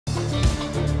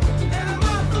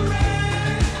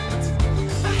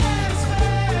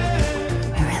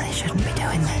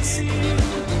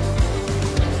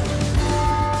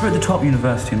We're at the top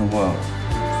university in the world,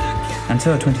 and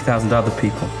so are 20,000 other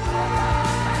people.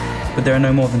 But there are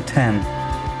no more than 10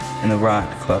 in the Riot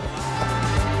Club.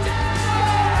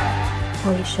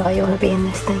 Are you sure you want to be in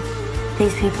this thing?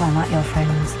 These people are not your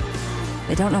friends.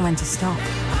 They don't know when to stop.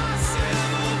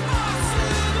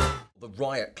 The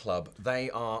Riot Club, they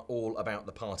are all about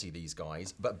the party, these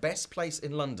guys. But best place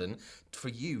in London for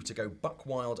you to go buck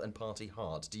wild and party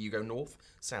hard. Do you go north,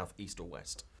 south, east or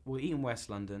west? We'll eat in West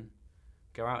London,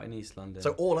 go out in East London.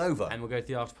 So all over? And we'll go to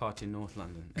the after party in North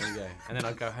London. There we go. And then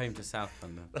I'll go home to South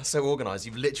London. That's so organised.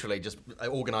 You've literally just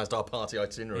organised our party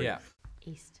itinerary. Yeah.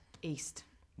 East. East.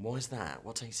 Why is that?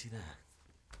 What takes you there?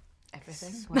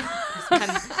 Everything.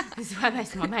 This is where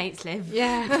most of my mates live.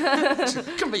 Yeah.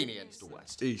 Convenient. East or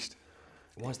west? East.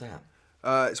 Why is that?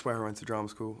 It's where I went to drama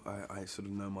school. I sort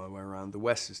of know my way around. The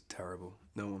West is terrible.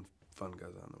 No one fun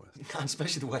goes out in the West. And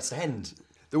especially the West End.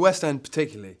 The West End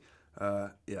particularly,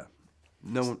 yeah.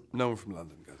 No one from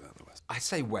London goes out in the West. I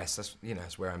say West,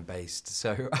 that's where I'm based.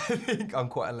 So I think I'm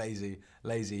quite a lazy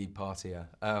partier.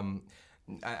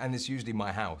 And it's usually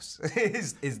my house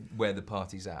is where the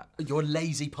party's at. You're a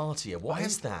lazy partier. What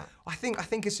is that? I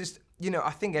think it's just,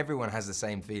 I think everyone has the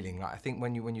same feeling. Like, I think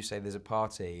when you say there's a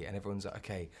party and everyone's like,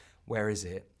 okay, where is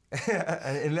it?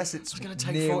 And unless it's going to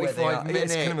take near 45 minutes.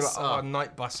 It's going to be like, oh,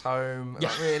 night bus home. Yeah.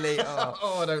 Like, really? Oh.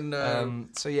 Oh, I don't know.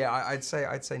 So yeah, I'd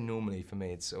say normally for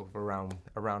me it's sort of around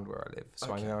where I live,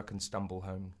 so Okay. I know I can stumble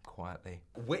home quietly.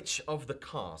 Which of the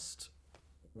cast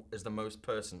is the most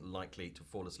person likely to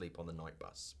fall asleep on the night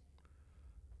bus?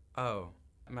 Oh,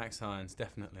 Max Hines,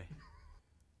 definitely.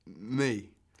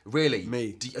 Me. Really?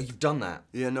 Me. You've done that?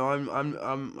 Yeah, no,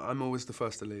 I'm always the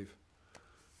first to leave.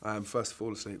 I'm first to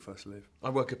fall asleep, first to leave. I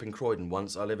woke up in Croydon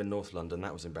once. I live in North London.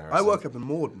 That was embarrassing. I woke up in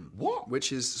Morden. What?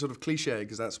 Which is sort of cliche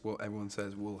because that's what everyone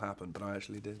says will happen, but I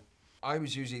actually did. I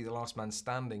was usually the last man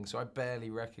standing, so I barely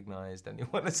recognised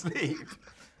anyone asleep.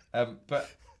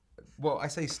 But well, I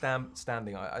say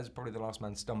standing. I was probably the last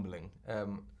man stumbling. I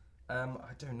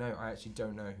don't know. I actually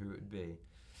don't know who it would be.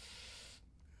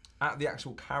 At the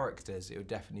actual characters, it would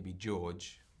definitely be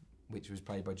George, which was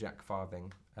played by Jack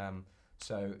Farthing.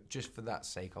 So just for that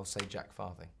sake, I'll say Jack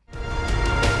Farthing.